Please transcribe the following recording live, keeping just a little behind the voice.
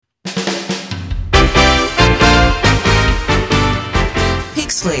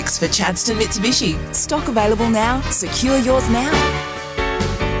Netflix for Chadstone Mitsubishi. Stock available now. Secure yours now.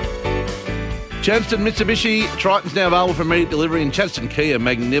 Chadstone Mitsubishi, Triton's now available for immediate delivery, and Chadstone Kia,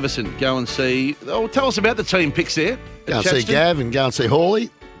 magnificent. Go and see. Oh, tell us about the team picks there. Go and see Gav and go and see Hawley.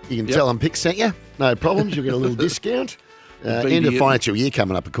 You can tell them Pick sent you. No problems. You'll get a little discount. End of financial year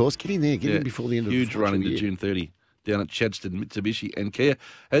coming up, of course. Get in there. Get in before the end of the financial year. Huge run into June 30 down at Chadstone Mitsubishi and Kia.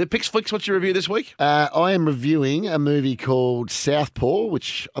 Picks Flicks, what's your review this week? I am reviewing a movie called Southpaw,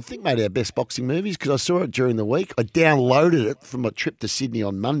 which I think made our best boxing movies because I saw it during the week. I downloaded it from a trip to Sydney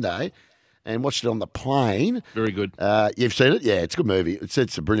on Monday and watched it on the plane. Very good. You've seen it? Yeah, it's a good movie.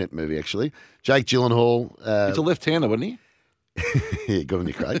 It's a brilliant movie, actually. Jake Gyllenhaal. He's a left-hander, wasn't he? Yeah, good on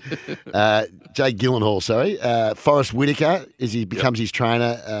you, Craig. Jake Gyllenhaal, sorry. Forrest Whitaker as he becomes his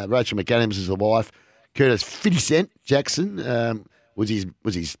trainer. Rachel McAdams is the wife. Curtis 50 Cent Jackson was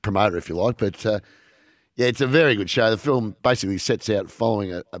his promoter, if you like. But, it's a very good show. The film basically sets out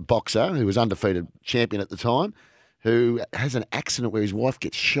following a boxer who was undefeated champion at the time who has an accident where his wife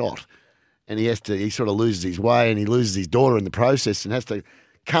gets shot. And he sort of loses his way and he loses his daughter in the process and has to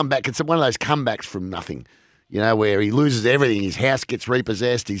come back. It's one of those comebacks from nothing, where he loses everything. His house gets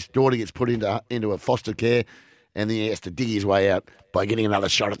repossessed, his daughter gets put into a foster care, and then he has to dig his way out by getting another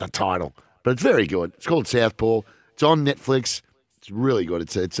shot at the title. But it's very good. It's called Southpaw. It's on Netflix. It's really good.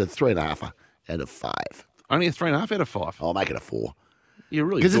 It's a 3.5 out of 5. Only a 3.5 out of 5? I'll make it a 4. You're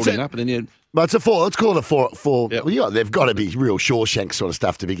really building up, and then you. But it's a 4. Let's call it a 4. Yep. Well, they've got to be real Shawshank sort of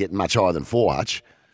stuff to be getting much higher than 4, Hutch.